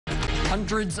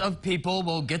Hundreds of people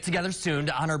will get together soon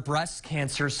to honor breast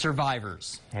cancer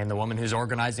survivors. And the woman who's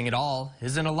organizing it all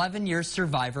is an 11-year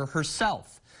survivor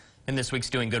herself. In this week's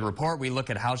Doing Good report, we look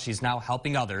at how she's now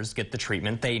helping others get the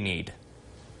treatment they need.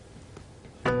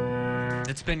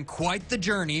 It's been quite the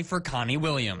journey for Connie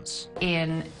Williams.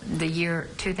 In the year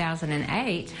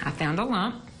 2008, I found a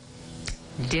lump.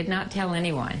 Did not tell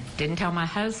anyone. Didn't tell my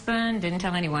husband, didn't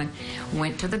tell anyone.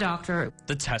 Went to the doctor.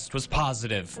 The test was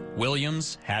positive.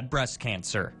 Williams had breast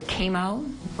cancer. Chemo,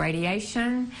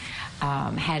 radiation,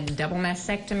 had double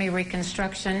mastectomy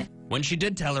reconstruction. When she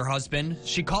did tell her husband,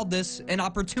 she called this an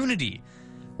opportunity,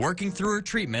 working through her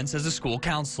treatments as a school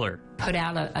counselor. Put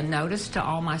out a notice to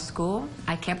all my school.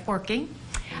 I kept working.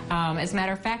 As a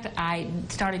matter of fact, I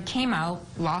started chemo,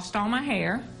 lost all my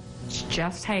hair.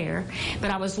 Just hair,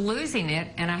 but I was losing it,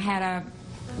 and I had a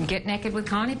Get Naked with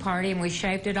Connie party, and we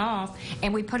shaved it off,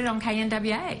 and we put it on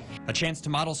KNWA. A chance to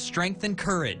model strength and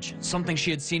courage, something she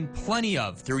had seen plenty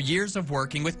of through years of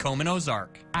working with Komen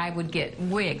Ozark. I would get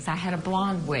wigs. I had a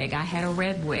blonde wig, I had a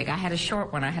red wig, I had a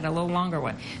short one, I had a little longer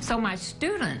one. So my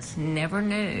students never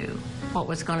knew what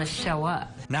was going to show up.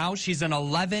 Now she's an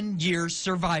 11-year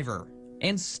survivor,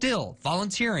 and still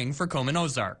volunteering for Komen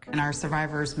Ozark. And our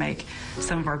survivors make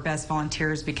some of our best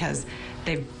volunteers because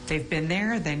they've been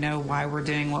there, they know why we're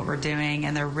doing what we're doing,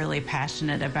 and they're really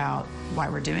passionate about why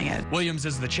we're doing it. Williams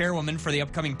is the chairwoman for the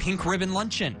upcoming Pink Ribbon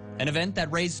Luncheon, an event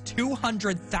that raised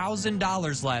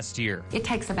 $200,000 last year. It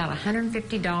takes about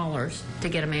 $150 to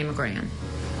get a mammogram.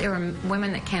 There are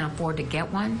women that can't afford to get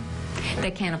one.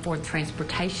 They can't afford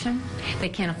transportation. They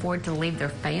can't afford to leave their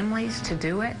families to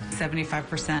do it.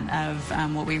 75%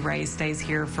 of what we raise stays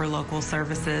here for local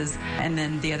services, and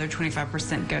then the other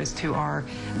 25% goes to our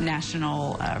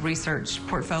national research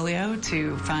portfolio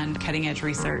to fund cutting-edge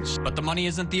research. But the money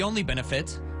isn't the only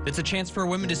benefit. It's a chance for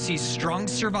women to see strong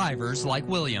survivors like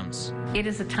Williams. It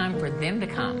is a time for them to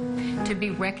come, to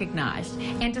be recognized,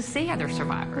 and to see other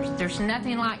survivors. There's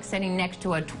nothing like sitting next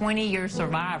to a 20-year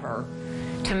survivor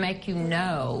to make you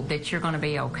know that you're going to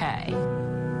be okay.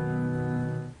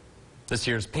 This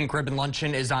year's Pink Ribbon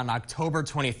Luncheon is on October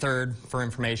 23rd. For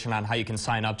information on how you can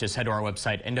sign up, just head to our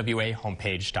website,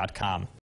 nwahomepage.com.